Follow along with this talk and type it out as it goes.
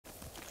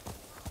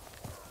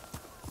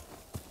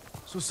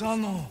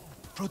Susano,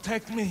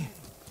 protect me.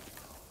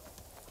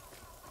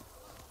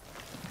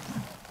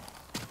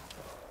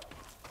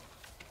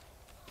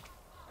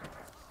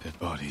 Dead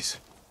bodies.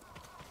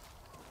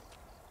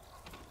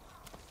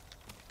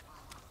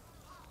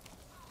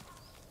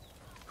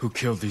 Who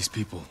killed these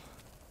people?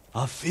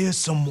 A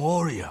fearsome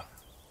warrior.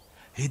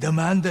 He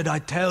demanded I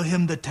tell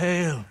him the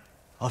tale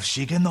of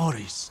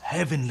Shigenori's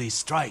heavenly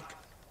strike.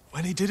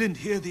 When he didn't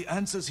hear the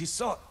answers he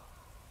sought,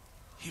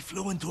 he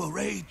flew into a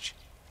rage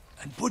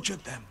and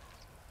butchered them.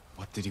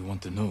 What did he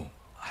want to know?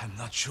 I am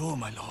not sure,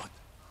 my lord.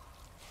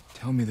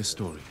 Tell me the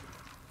story.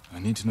 I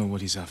need to know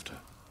what he's after.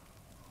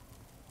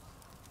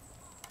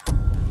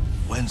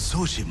 When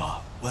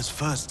Tsushima was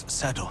first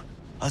settled,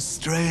 a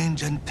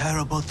strange and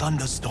terrible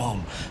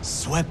thunderstorm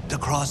swept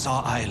across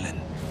our island.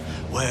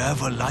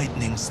 Wherever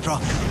lightning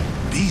struck,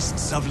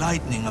 beasts of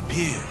lightning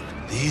appeared.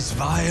 These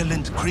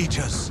violent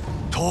creatures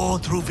tore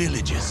through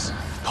villages,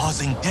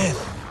 causing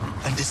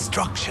death and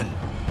destruction,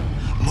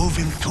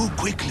 moving too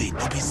quickly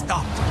to be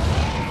stopped.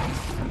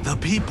 The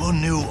people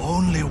knew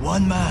only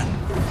one man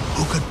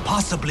who could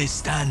possibly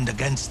stand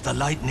against the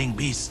lightning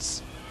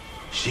beasts.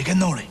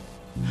 Shigenori,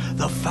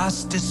 the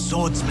fastest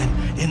swordsman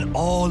in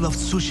all of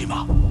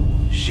Tsushima.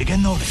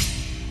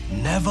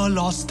 Shigenori never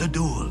lost a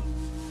duel.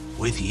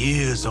 With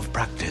years of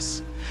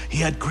practice, he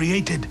had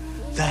created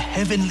the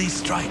Heavenly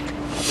Strike,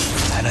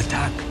 an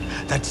attack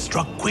that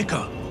struck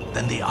quicker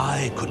than the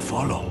eye could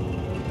follow.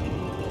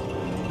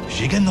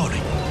 Shigenori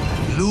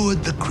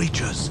lured the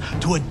creatures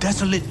to a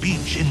desolate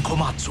beach in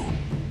Komatsu,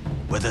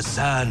 where the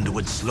sand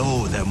would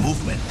slow their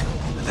movement.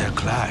 Their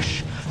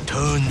clash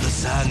turned the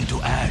sand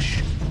to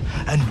ash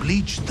and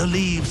bleached the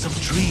leaves of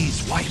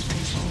trees white.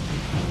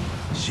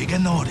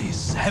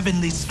 Shigenori's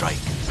heavenly strike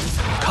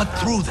cut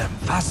through them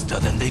faster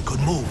than they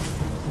could move.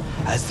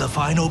 As the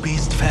final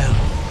beast fell,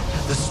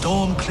 the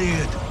storm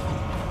cleared,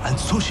 and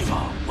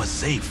Tsushima was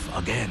safe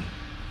again.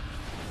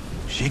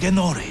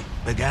 Shigenori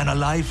began a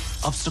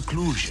life of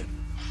seclusion.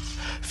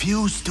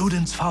 Few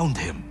students found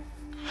him,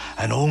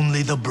 and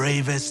only the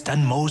bravest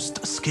and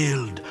most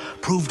skilled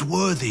proved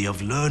worthy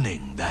of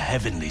learning the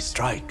heavenly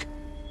strike.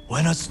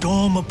 When a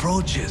storm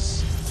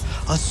approaches,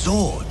 a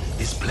sword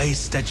is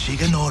placed at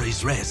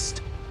Shigenori's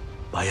rest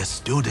by a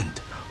student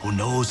who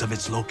knows of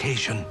its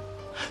location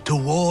to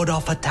ward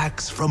off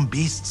attacks from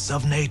beasts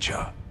of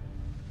nature.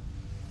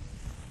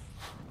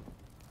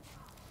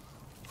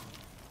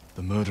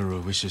 The murderer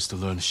wishes to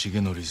learn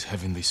Shigenori's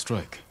heavenly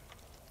strike.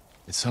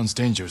 It sounds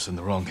dangerous in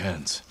the wrong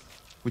hands.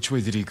 Which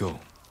way did he go?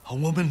 A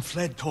woman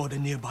fled toward a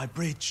nearby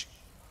bridge.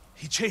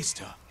 He chased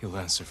her. He'll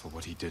answer for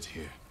what he did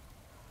here.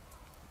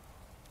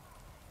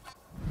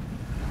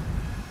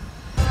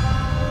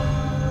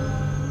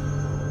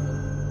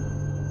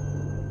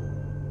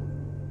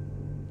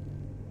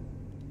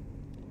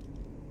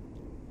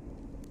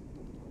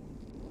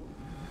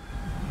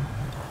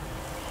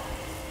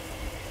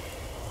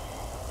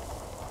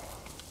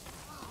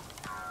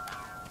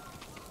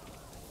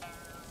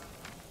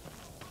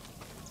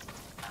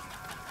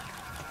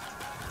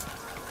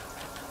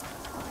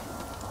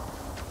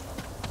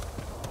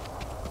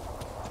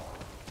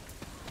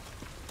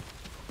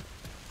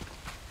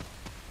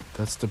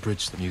 That's the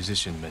bridge the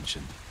musician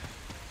mentioned.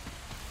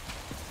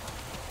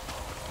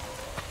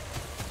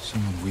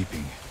 Someone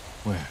weeping.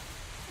 Where?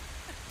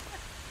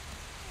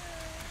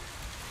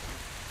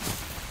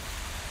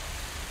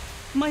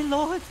 My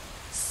lord,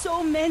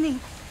 so many.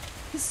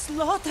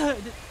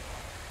 Slaughtered.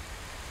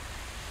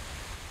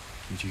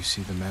 Did you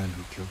see the man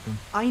who killed them?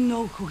 I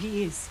know who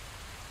he is.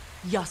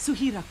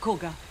 Yasuhira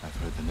Koga. I've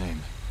heard the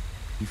name.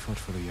 He fought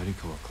for the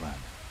Yarikawa clan.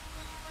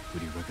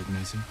 Would you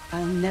recognize him?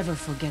 I'll never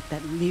forget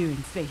that leering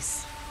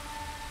face.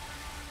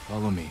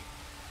 Follow me.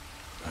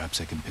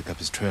 Perhaps I can pick up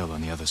his trail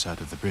on the other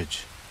side of the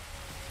bridge.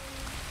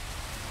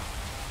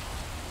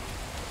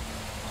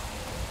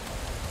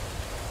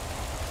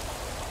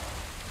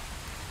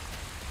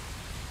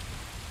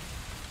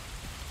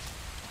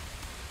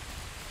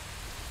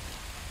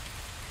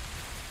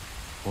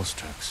 Horse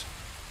tracks.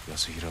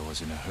 Yasuhira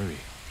was in a hurry.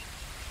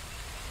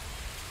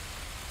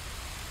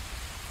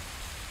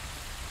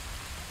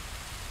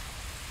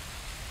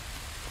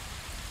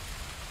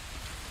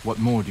 What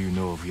more do you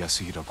know of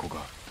Yasuhira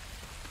Koga?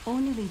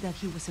 Only that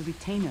he was a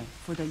retainer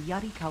for the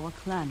Yarikawa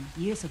clan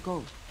years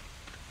ago.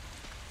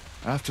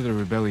 After the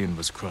rebellion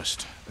was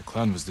crushed, the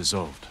clan was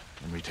dissolved,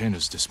 and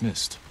retainers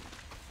dismissed.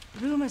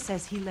 Rumor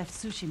says he left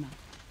Tsushima,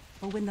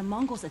 but when the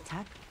Mongols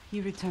attacked, he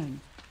returned.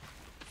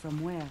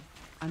 From where,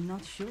 I'm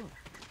not sure.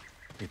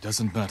 It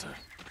doesn't matter.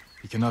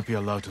 He cannot be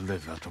allowed to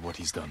live after what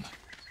he's done.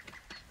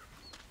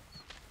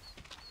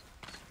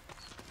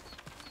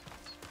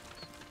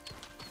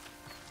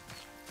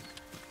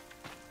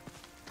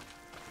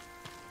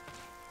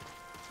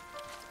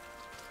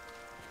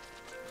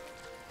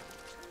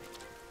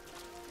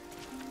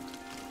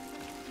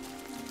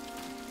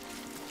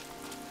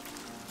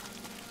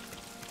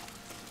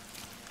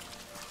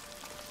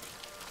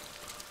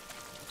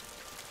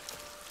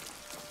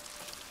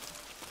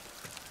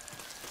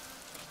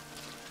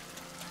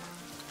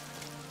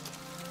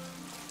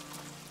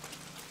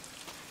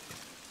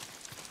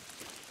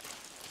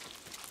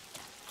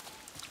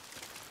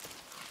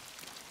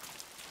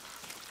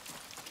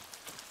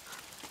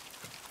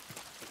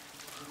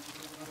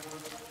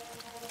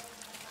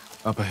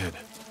 Up ahead.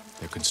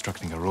 They're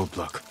constructing a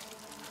roadblock.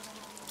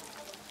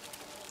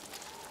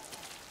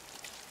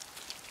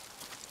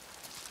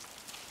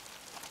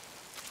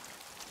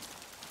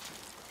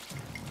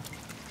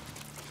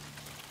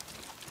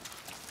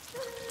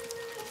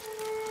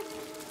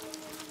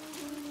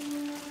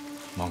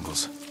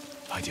 Mongols,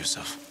 hide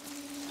yourself.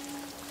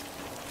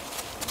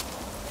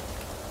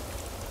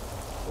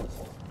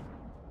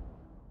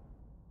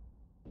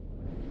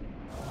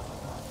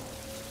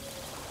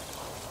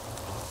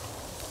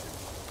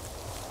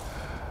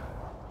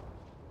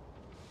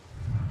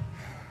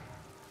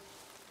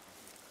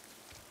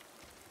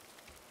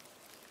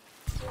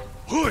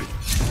 Hui!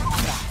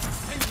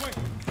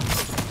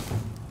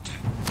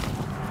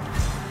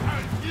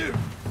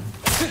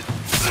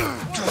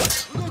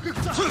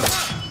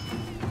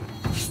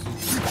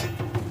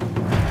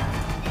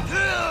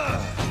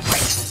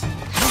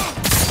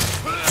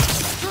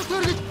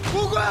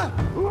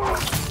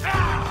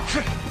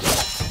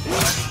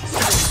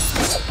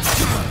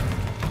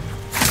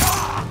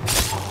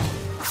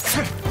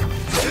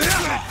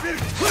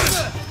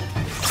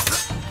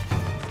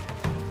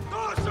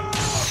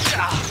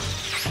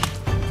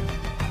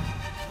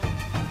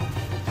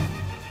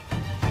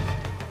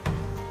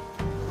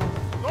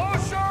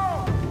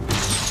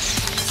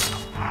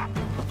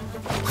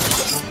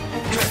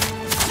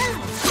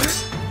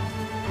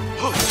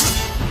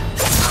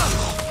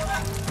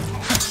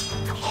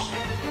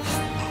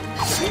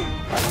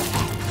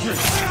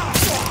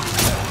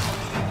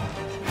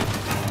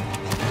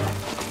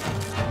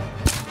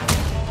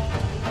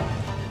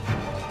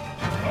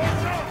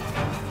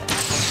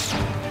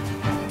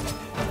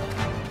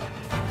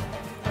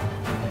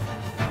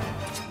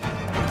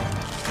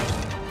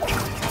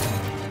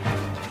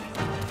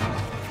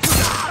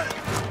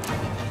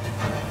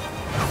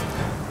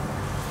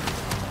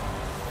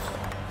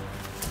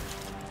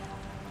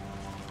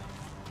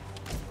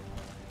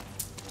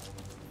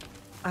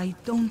 I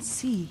don't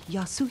see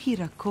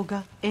Yasuhira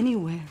Koga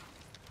anywhere.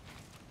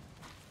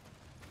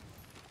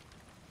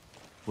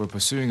 We're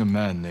pursuing a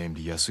man named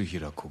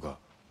Yasuhira Koga.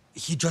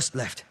 He just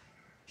left.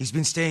 He's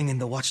been staying in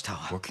the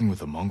watchtower. Working with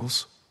the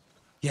Mongols?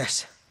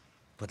 Yes,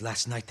 but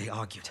last night they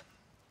argued.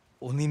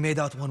 Only made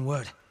out one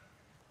word.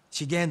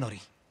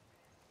 Shigenori.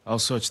 I'll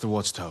search the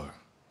watchtower.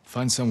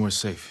 Find somewhere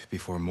safe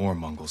before more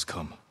Mongols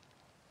come.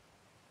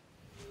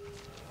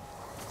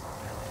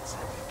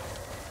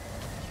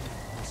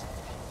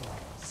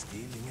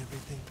 Stealing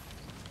everything?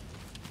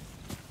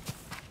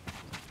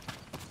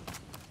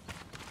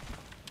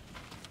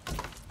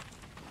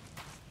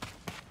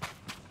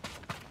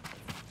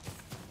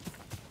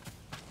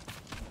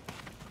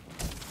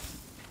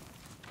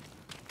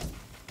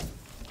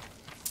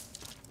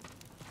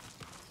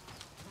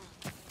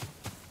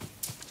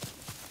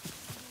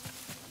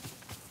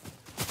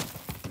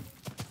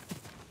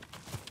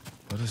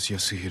 What has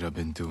Yasuhira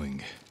been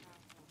doing?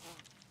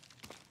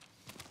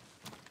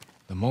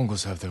 The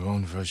Mongols have their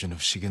own version of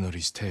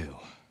Shigenori's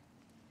tale.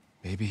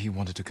 Maybe he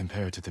wanted to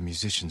compare it to the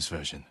musician's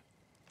version.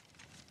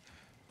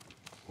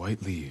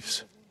 White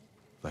leaves,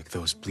 like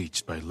those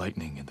bleached by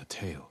lightning in the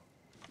tale.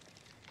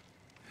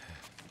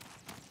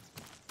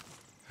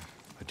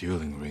 A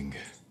dueling ring.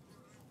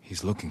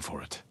 He's looking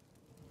for it.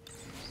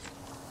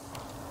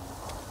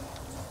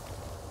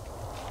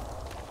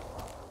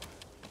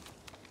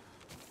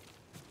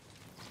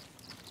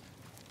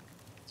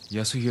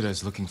 Yasuhira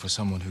is looking for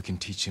someone who can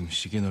teach him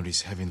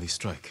Shigenori's heavenly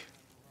strike.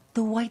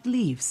 The white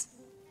leaves.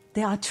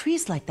 There are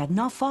trees like that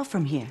not far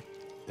from here.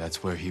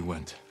 That's where he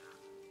went.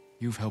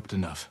 You've helped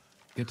enough.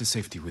 Get to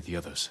safety with the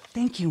others.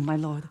 Thank you, my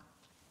lord.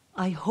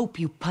 I hope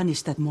you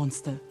punish that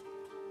monster.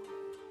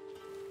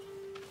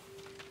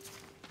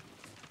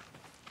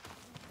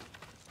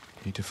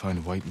 Need to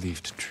find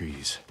white-leafed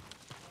trees.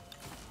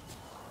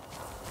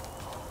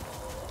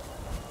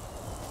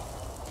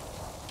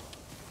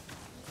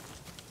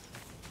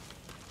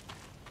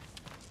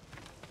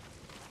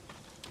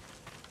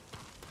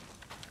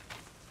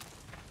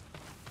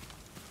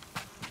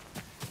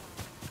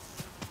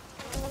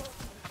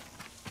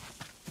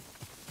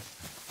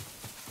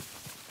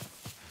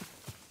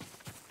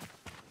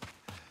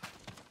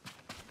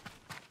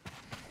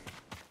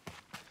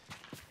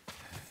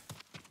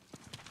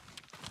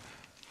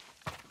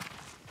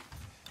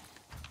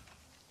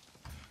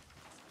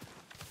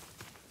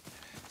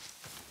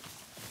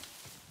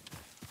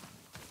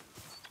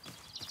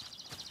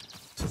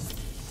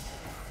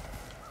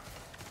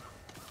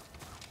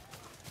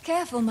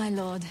 Careful, my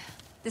lord.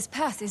 This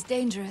path is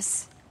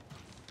dangerous.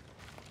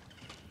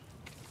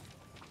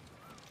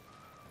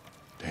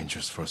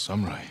 Dangerous for a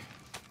samurai,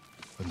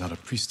 but not a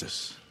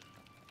priestess.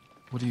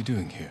 What are you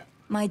doing here?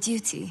 My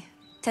duty,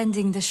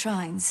 tending the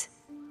shrines.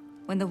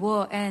 When the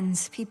war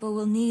ends, people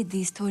will need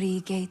these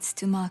torii gates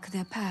to mark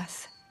their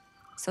path,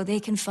 so they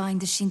can find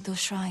the Shinto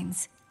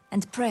shrines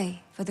and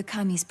pray for the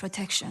kami's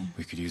protection.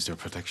 We could use their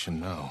protection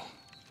now.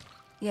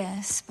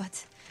 Yes,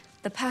 but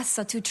the paths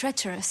are too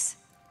treacherous.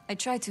 I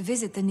tried to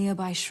visit the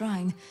nearby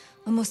shrine,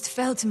 almost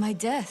fell to my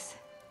death.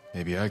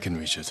 Maybe I can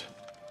reach it.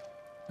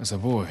 As a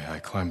boy, I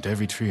climbed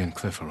every tree and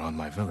cliff around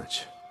my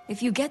village.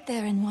 If you get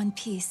there in one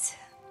piece,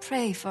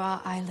 pray for our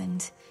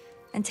island,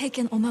 and take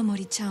an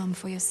Omamori charm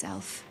for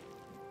yourself.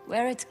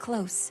 Wear it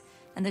close,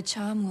 and the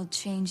charm will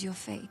change your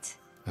fate.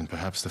 And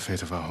perhaps the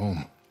fate of our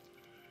home.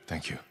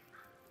 Thank you.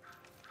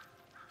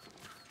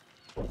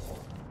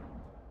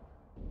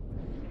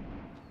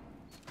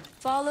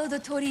 Follow the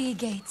Torii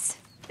gates.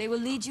 They will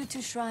lead you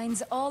to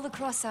shrines all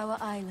across our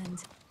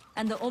island,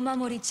 and the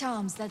Omamori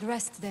charms that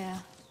rest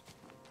there.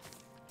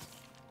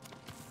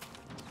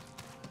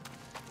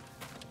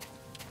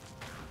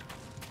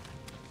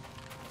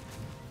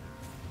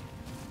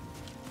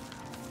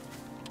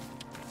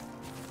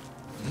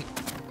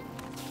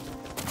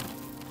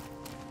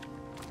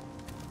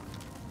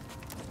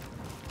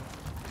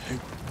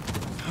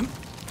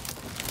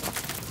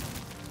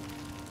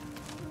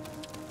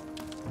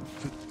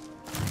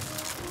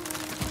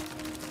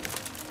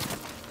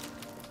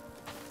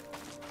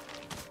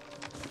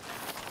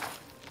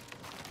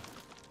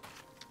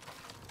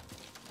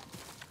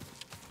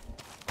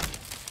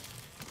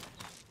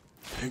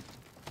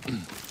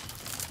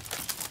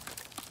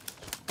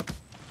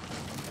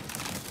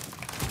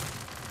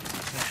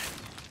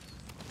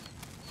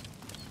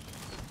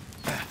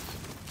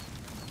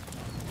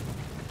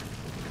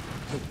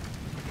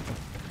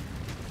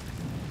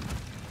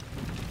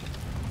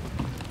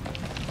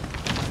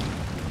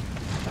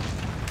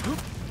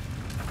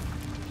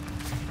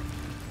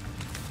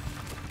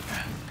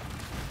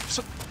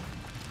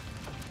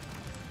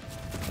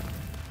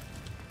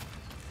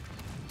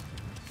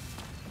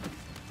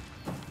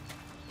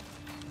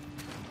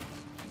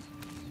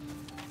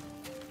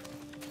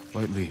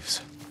 White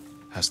Leaves.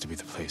 Has to be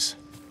the place.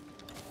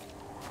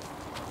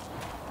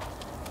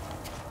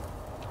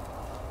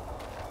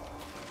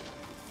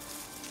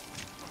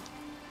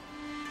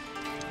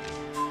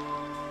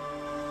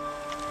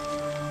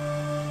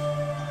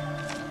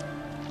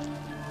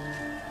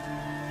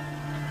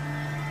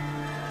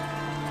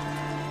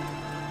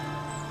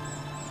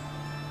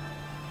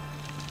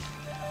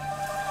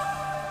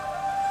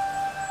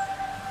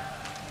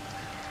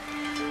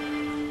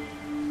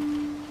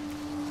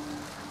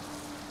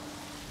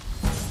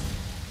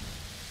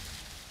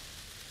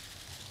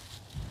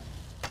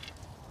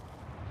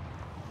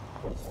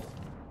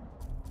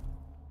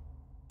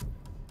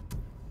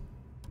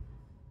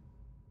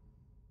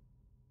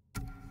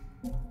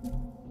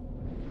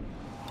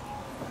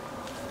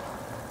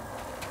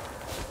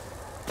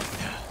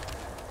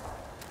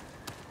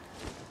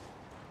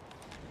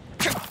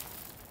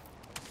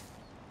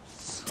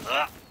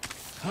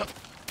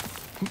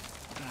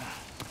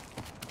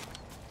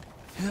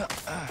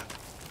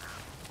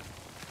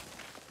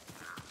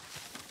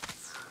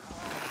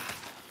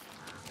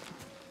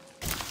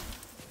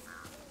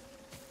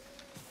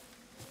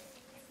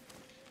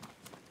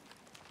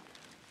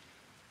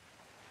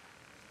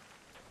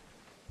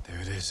 There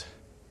it is.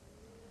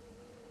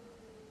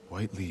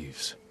 White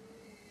leaves,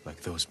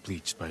 like those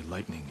bleached by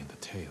lightning in the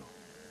tail.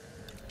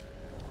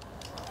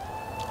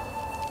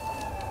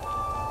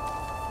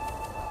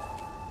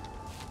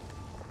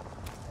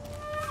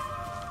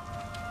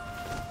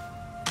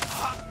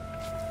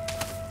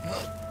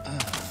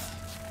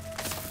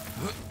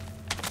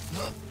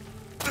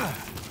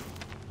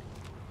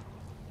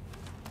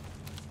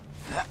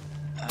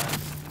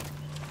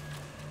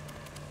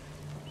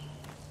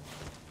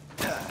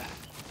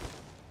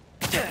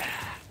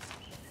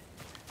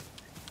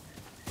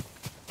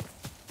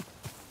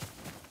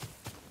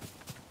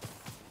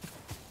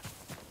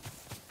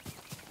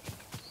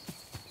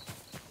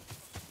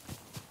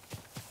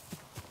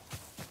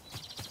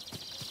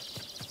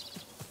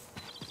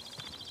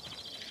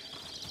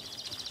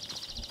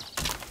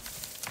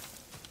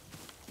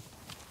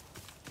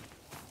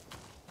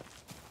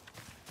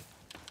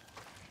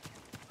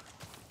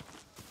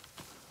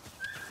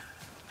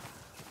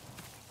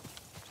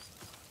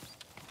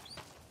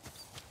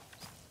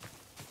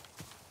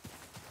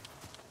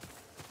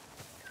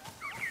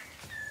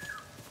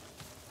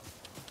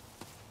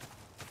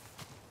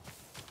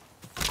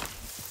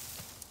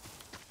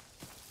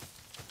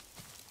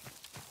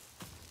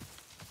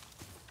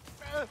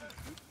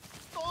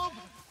 Stop!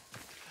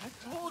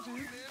 I told him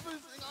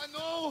everything I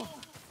know!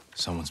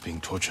 Someone's being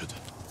tortured.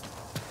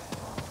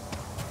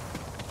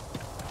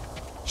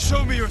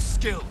 Show me your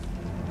skill!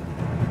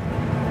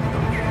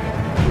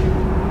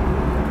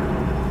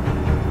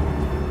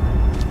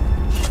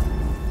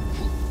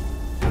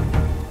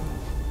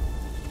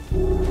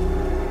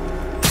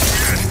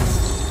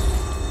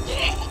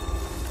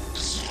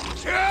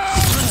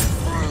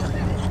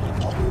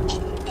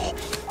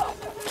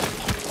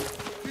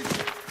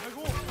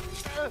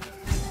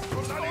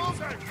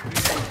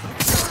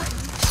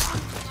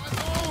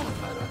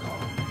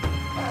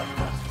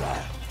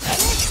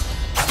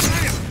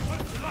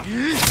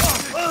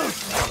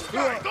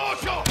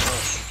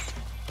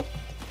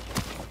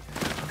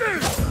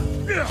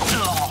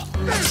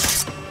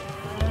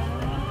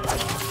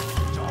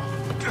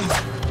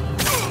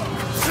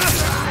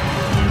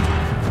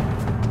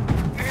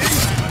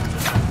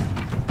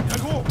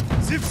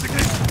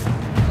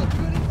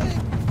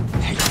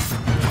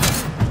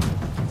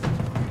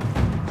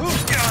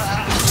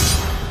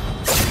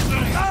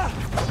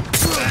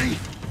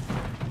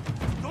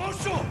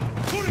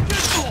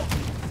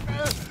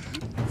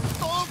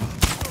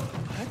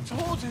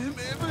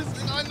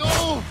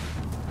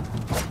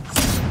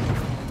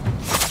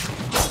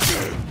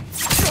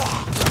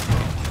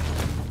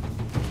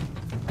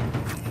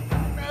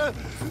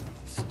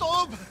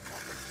 Stop!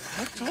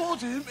 I told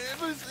him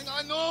everything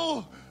I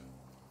know!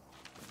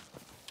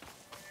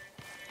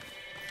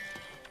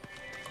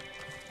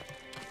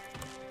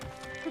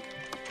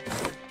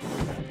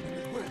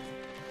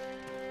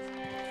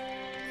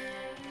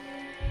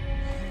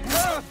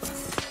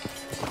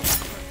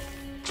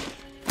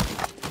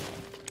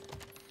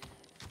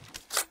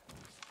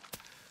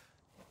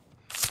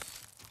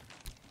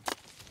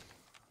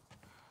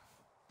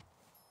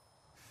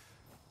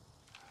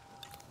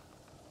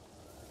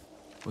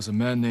 Was a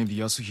man named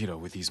Yasuhira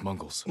with these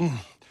Mongols.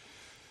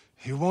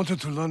 He wanted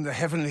to learn the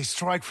heavenly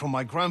strike from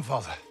my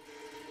grandfather,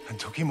 and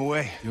took him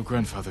away. Your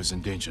grandfather's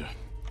in danger.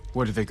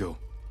 Where did they go?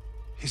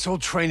 His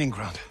old training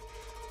ground.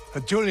 A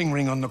dueling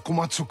ring on the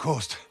Komatsu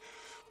coast.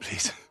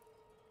 Please,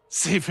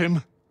 save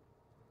him.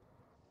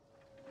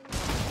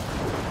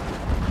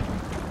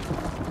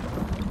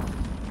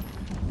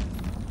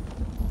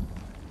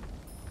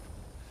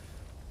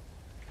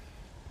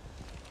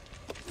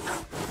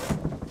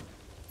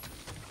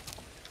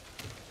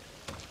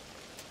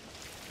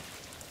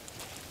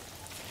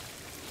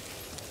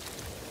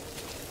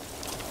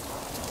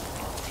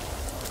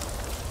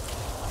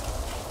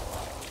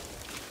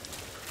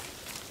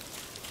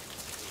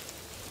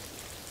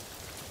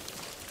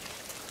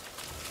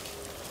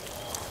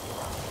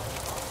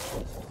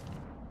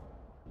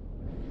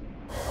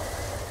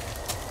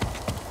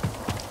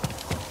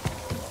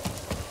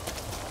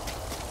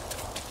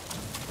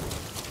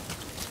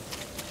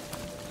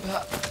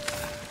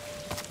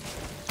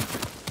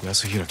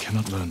 Yasuhira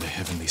cannot learn the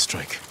heavenly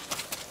strike.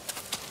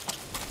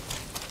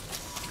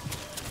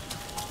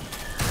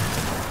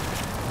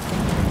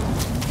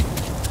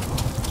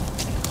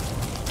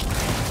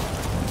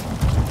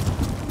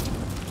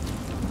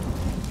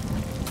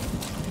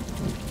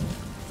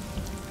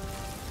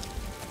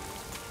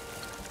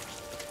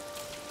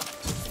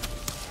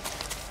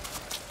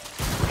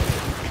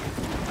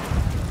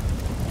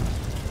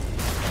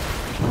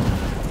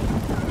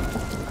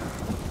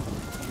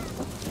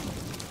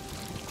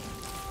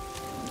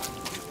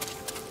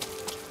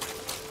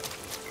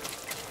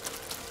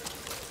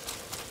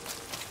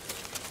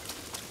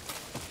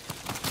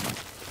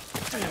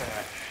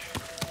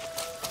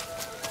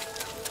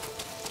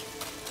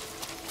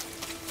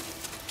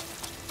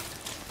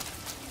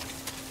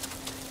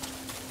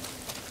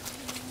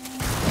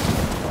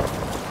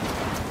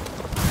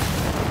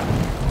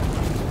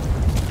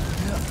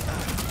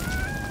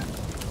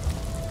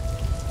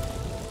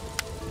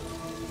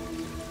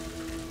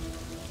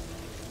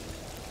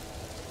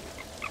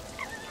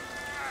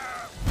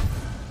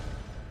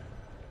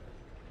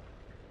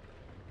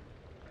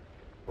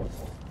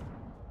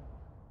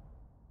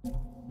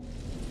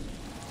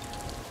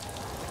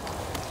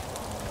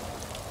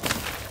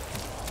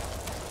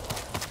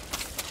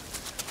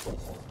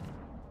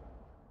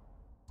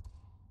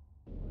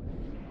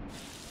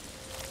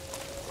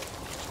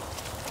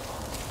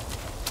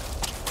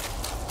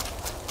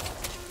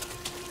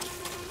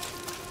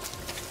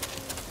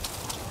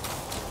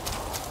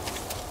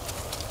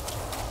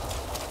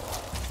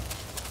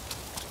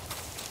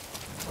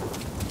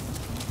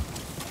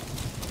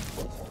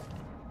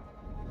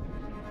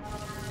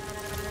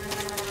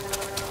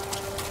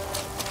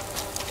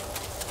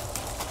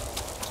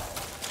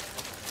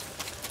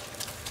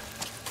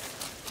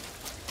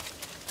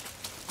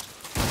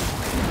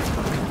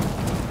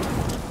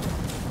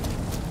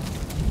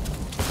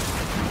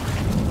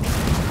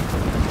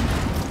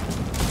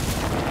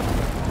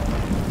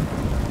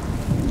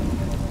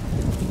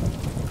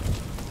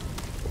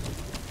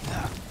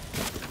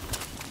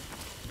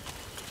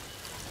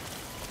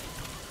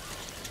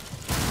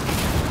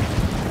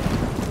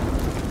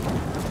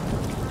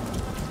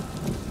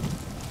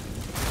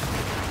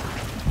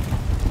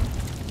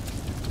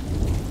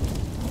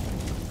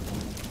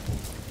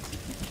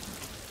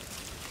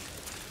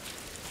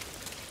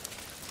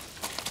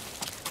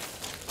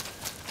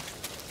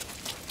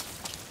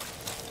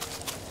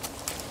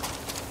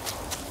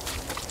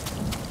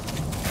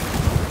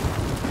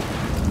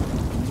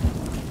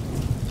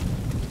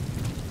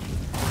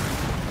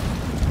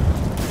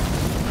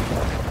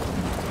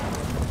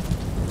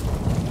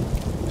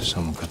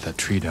 Someone cut that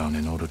tree down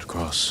in order to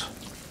cross.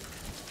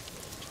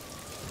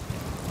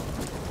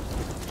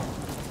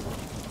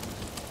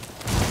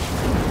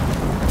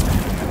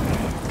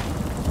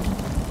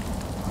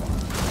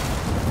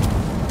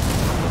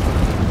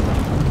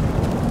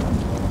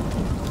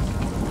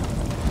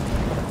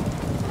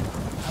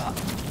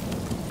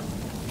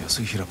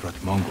 Yasuhira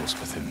brought Mongols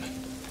with him.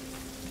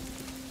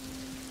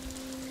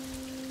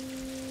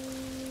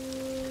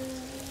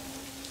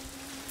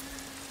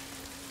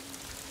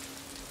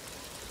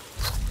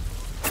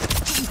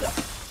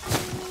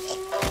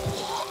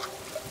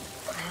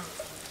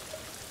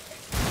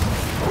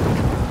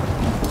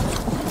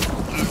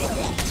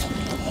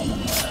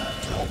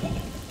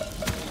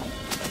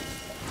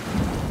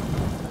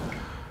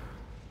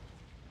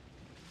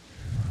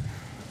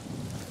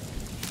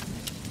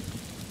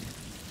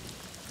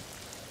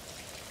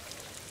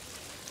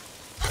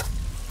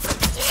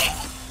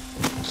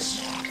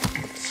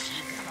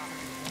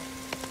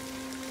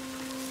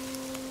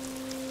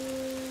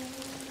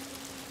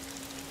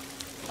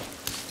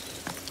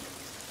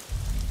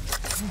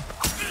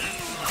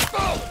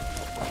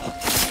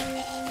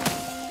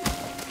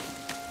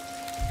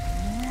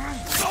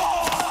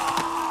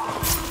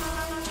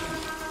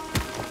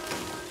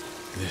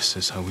 This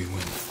is how we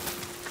win.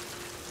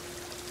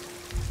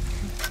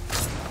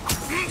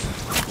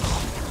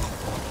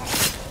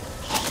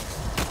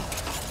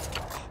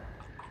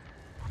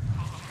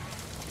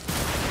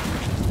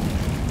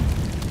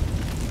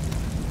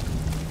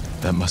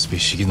 That must be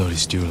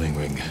Shigenori's dueling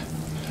ring.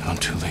 I'm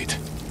too late.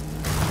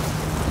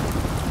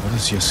 What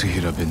has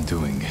Yasuhira been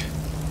doing?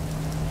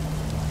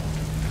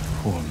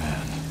 Poor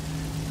man.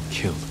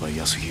 Killed by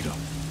Yasuhiro.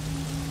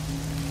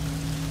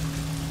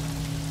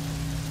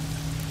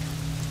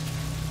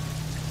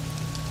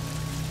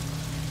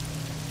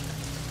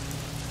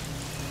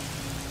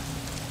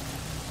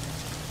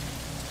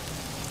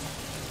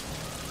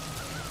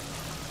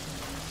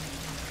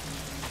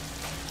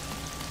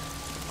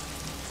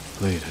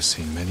 Blade has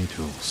seen many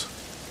duels.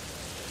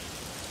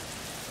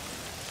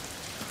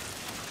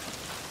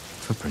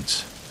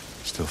 Footprints,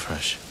 still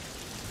fresh.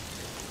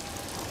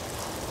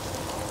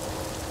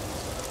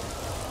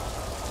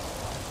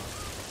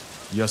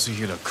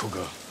 Yasuhira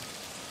Koga,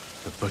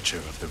 the butcher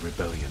of the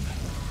rebellion.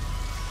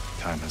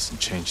 Time hasn't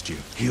changed you.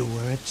 You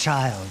were a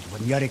child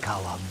when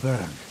Yarikawa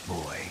burned,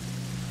 boy.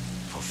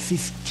 For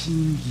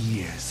 15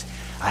 years,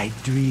 I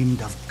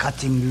dreamed of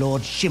cutting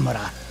Lord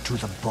Shimura to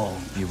the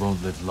bone. You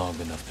won't live long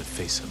enough to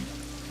face him.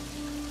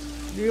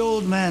 The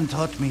old man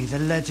taught me the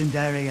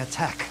legendary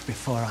attack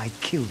before I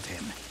killed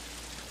him.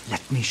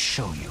 Let me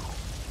show you.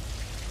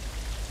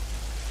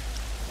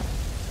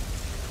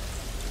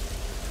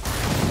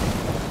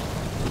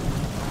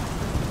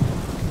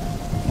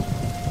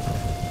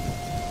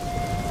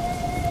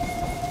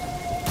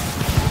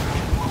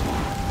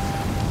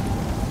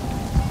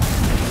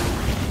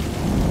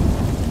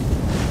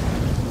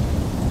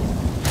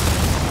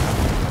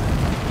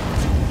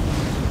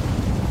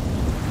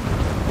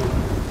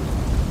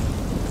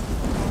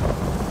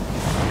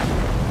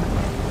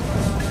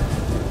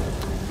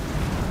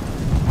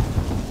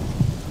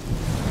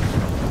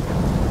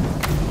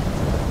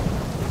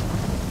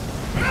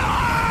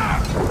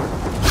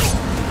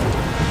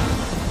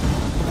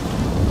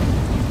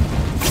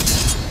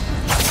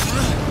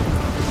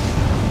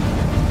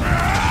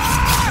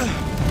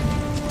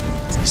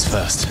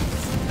 Fast.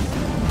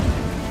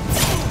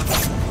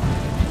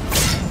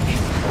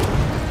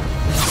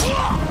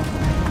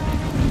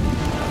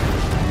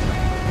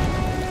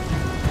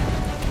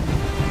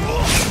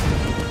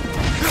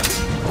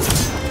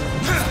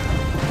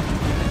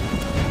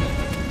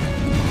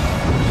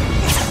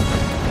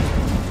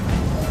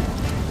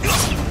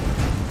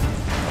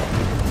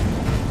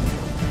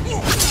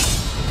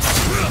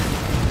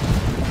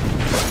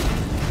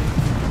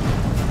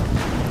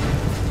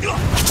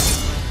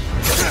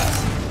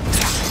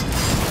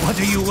 What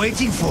are you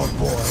waiting for,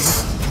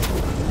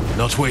 boy?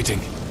 Not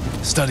waiting.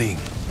 Studying.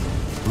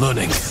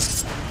 Learning.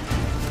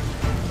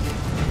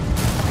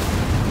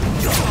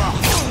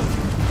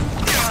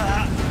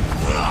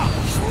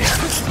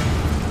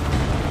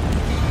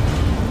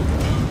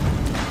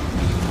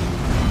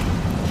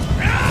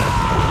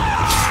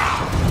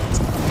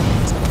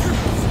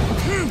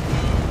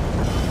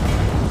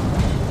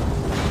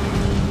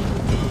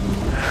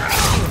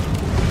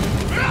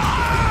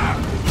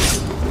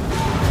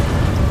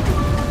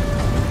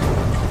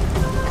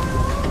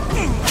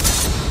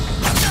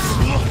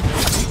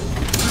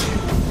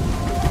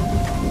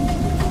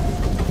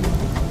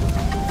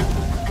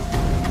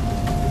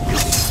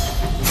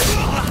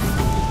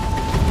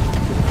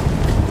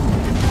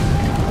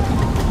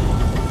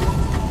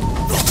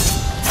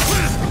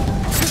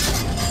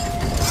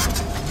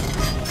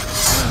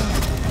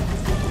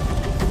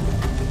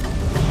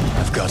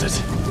 Got it.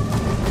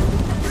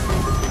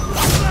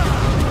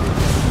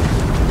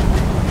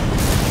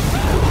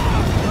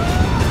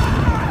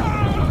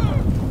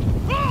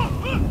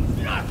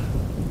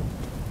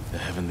 The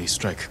heavenly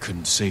strike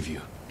couldn't save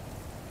you.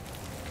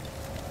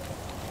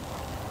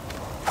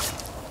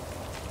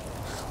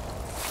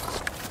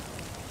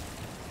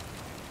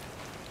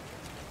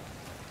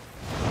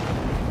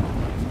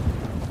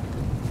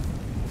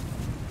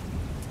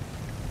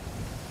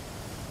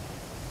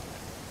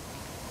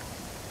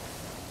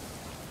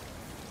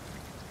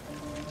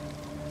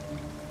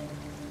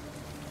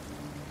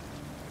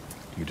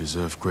 You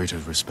deserve greater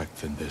respect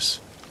than this.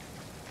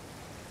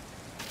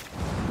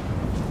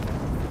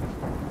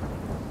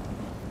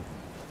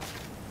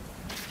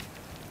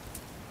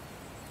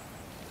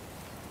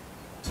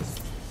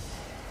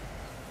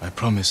 I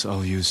promise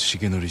I'll use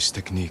Shigenori's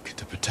technique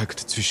to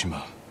protect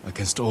Tsushima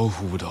against all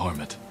who would harm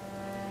it.